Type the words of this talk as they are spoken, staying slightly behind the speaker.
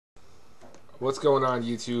What's going on,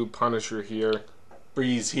 YouTube? Punisher here.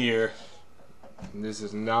 Breeze here. And this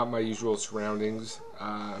is not my usual surroundings.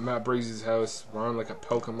 I'm at Breeze's house. We're on like a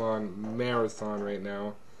Pokemon marathon right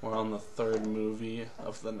now. We're on the third movie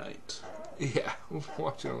of the night. Yeah, I'm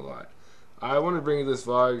watching a lot. I wanted to bring you this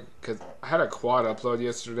vlog because I had a quad upload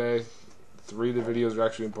yesterday. 3 of the videos were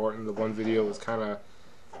actually important. The one video was kind of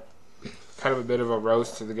a bit of a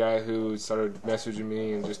roast to the guy who started messaging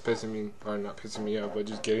me and just pissing me, or not pissing me off, but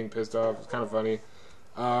just getting pissed off. It's kind of funny.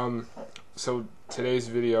 So today's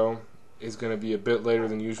video is going to be a bit later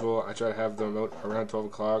than usual. I try to have them out around 12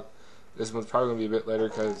 o'clock. This one's probably going to be a bit later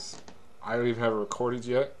because I don't even have it recorded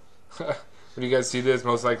yet. When you guys see this,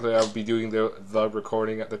 most likely I'll be doing the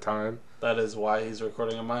recording at the time. That is why he's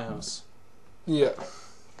recording in my house. Yeah.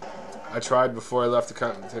 I tried before I left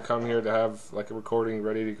to come here to have like a recording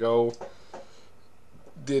ready to go.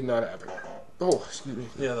 Did not happen. Oh, excuse me.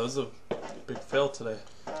 Yeah, that was a big fail today.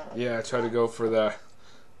 Yeah, I tried to go for the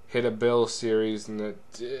Hit a Bill series and it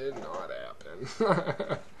did not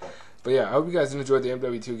happen. But yeah, I hope you guys enjoyed the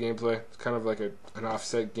MW2 gameplay. It's kind of like an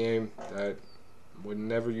offset game that would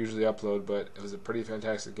never usually upload, but it was a pretty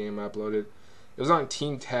fantastic game I uploaded. It was on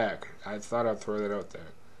Team Tac. I thought I'd throw that out there.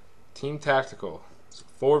 Team Tactical. It's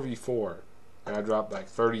 4v4. And I dropped like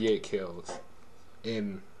 38 kills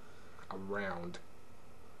in a round.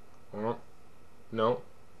 No?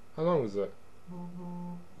 How long was that?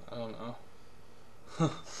 I don't know.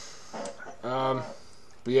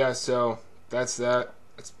 But yeah, so that's that.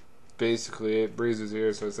 That's basically it. Breeze is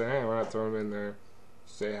here, so I say, hey, why not throw him in there?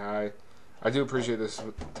 Say hi. I do appreciate this.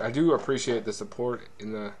 I do appreciate the support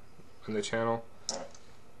in the channel.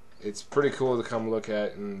 It's pretty cool to come look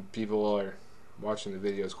at, and people are watching the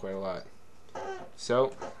videos quite a lot.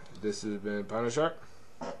 So, this has been Punisher.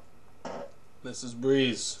 This is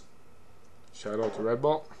Breeze. Shout out to Red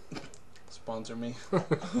Bull. Sponsor me.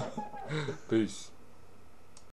 Peace.